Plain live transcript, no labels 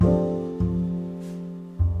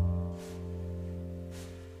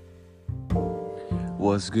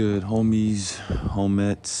What's good, homies,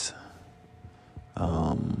 homettes,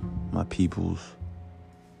 my peoples,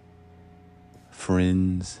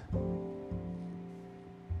 friends,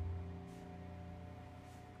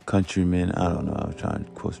 countrymen? I don't know. I was trying to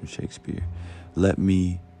quote some Shakespeare. Let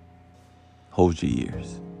me hold your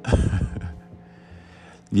ears.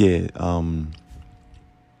 Yeah,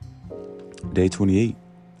 day 28,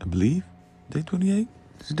 I believe. Day 28?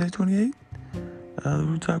 Is it day 28? The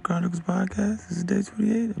Rooftop Chronicles podcast? Is it day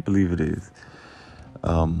 28? I believe it is.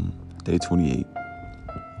 Day 28.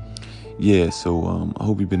 Yeah, so I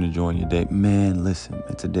hope you've been enjoying your day. Man, listen,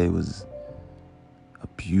 today was a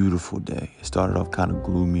beautiful day. It started off kind of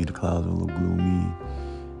gloomy. The clouds were a little gloomy,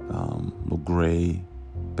 a little gray.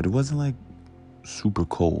 But it wasn't like super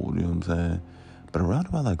cold, you know what I'm saying? But around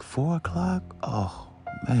about like 4 o'clock, oh,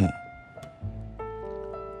 man.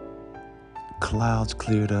 Clouds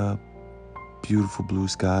cleared up, beautiful blue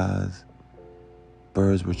skies,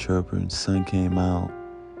 birds were chirping, sun came out.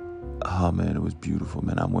 Oh, man, it was beautiful,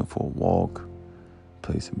 man. I went for a walk,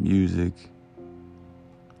 played some music,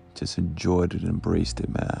 just enjoyed it and embraced it,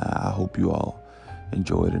 man. I hope you all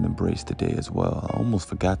enjoyed and embraced the day as well. I almost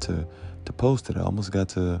forgot to post it. I almost got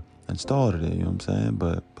to install today, you know what I'm saying?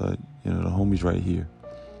 But you know, the homie's right here.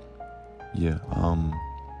 Yeah,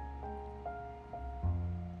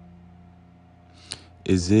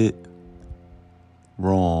 is it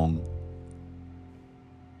wrong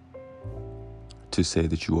to say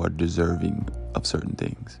that you are deserving of certain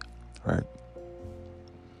things, right?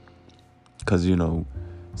 Because, you know,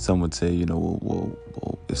 some would say, you know,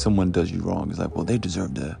 well, if someone does you wrong, it's like, well, they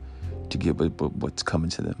deserve to get what's coming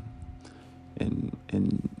to them.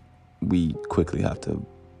 And we quickly have to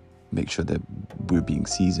make sure that we're being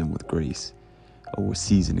seasoned with grace, or we're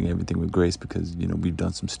seasoning everything with grace, because, you know, we've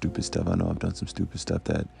done some stupid stuff. I know I've done some stupid stuff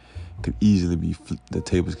that could easily be, the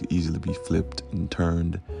tables could easily be flipped and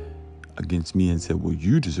turned against me and said, well,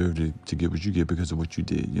 you deserve to get what you get because of what you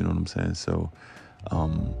did. You know what I'm saying? So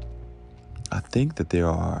I think that there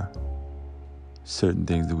are certain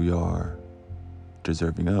things that we are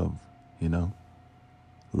deserving of, you know,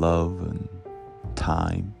 love and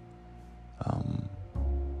time,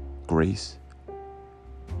 grace,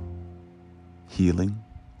 healing,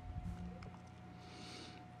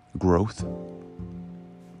 growth,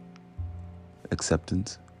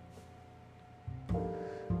 acceptance,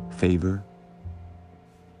 favor,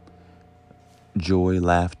 joy,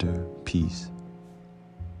 laughter, peace,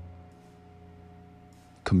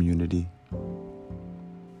 community,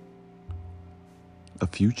 a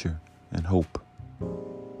future, and hope.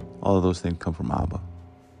 All of those things come from Abba.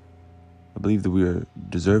 I believe that we are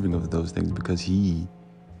deserving of those things because He,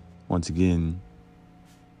 once again,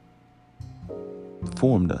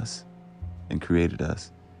 formed us and created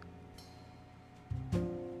us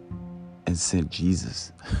and sent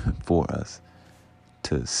Jesus for us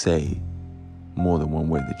to say more than one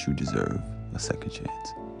way that you deserve a second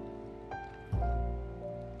chance.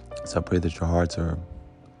 So I pray that your hearts are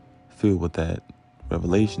filled with that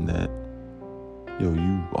revelation that,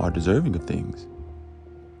 you are deserving of things,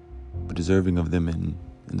 but deserving of them in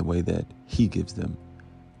the way that He gives them,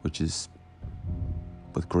 which is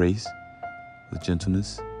with grace, with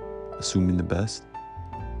gentleness, assuming the best,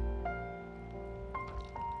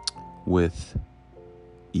 with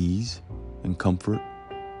ease and comfort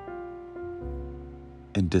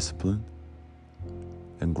and discipline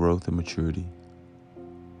and growth and maturity.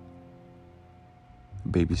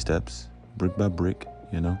 Baby steps, brick by brick,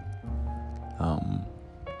 you know.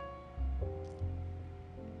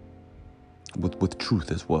 With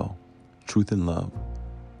truth as well. Truth and love,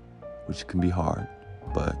 which can be hard,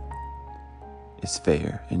 but it's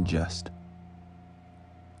fair and just.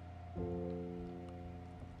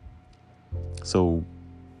 So,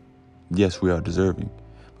 yes, we are deserving,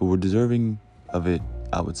 but we're deserving of it,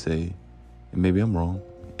 I would say, and maybe I'm wrong,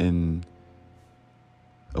 in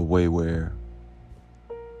a way where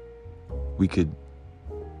we could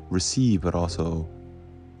receive, but also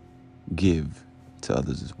give to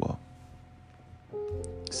others as well.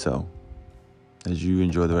 So, as you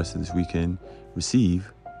enjoy the rest of this weekend,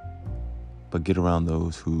 receive, but get around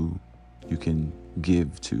those who you can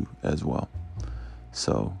give to as well.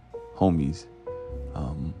 So, homies,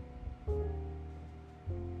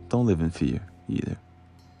 don't live in fear either.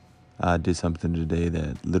 I did something today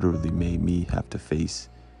that literally made me have to face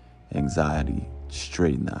anxiety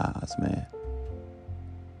straight in the eyes, man.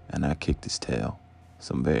 And I kicked his tail.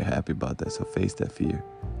 So I'm very happy about that. So face that fear.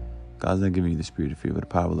 God's not giving you the spirit of fear, but the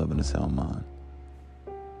power of love and a sound mind.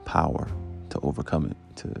 Power to overcome it,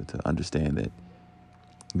 to understand that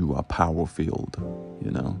you are power-filled,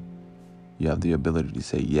 you know. You have the ability to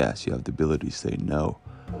say yes. You have the ability to say no.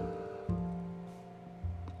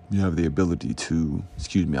 You have the ability to,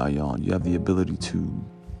 I yawn. You have the ability to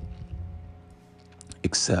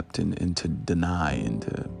accept and to deny and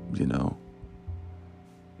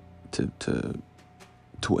to,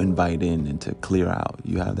 to invite in and to clear out.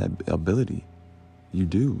 You have that ability. You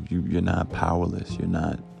do. You're not powerless. You're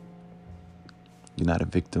not a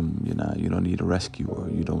victim. You don't need a rescuer.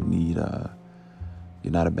 You don't need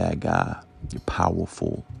you're not a bad guy. You're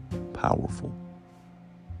powerful.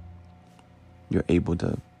 You're able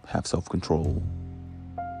to have self-control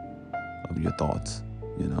of your thoughts,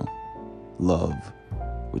 love,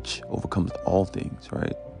 which overcomes all things,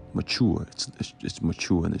 right? Mature. It's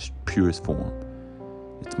mature in its purest form.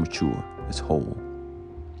 It's mature. It's whole.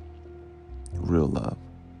 Real love.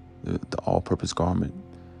 The all-purpose garment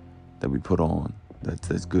that we put on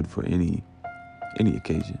that's good for any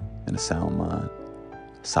occasion, and a sound mind,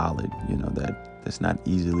 solid, that's not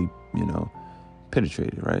easily,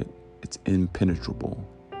 penetrated, right? It's impenetrable,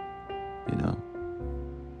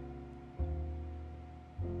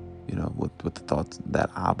 with the thoughts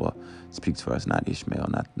that Abba speaks for us, not Ishmael,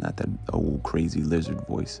 not that old crazy lizard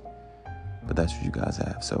voice, but that's what you guys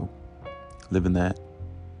have. So live in that,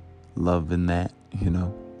 love in that,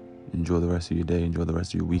 enjoy the rest of your day, enjoy the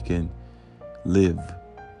rest of your weekend. Live,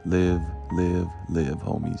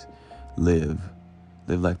 homies. Live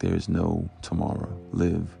like there is no tomorrow.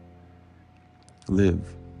 Live.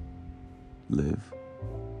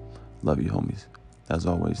 Love you, homies. As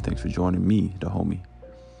always, thanks for joining me, the homie,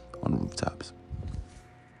 on Rooftops.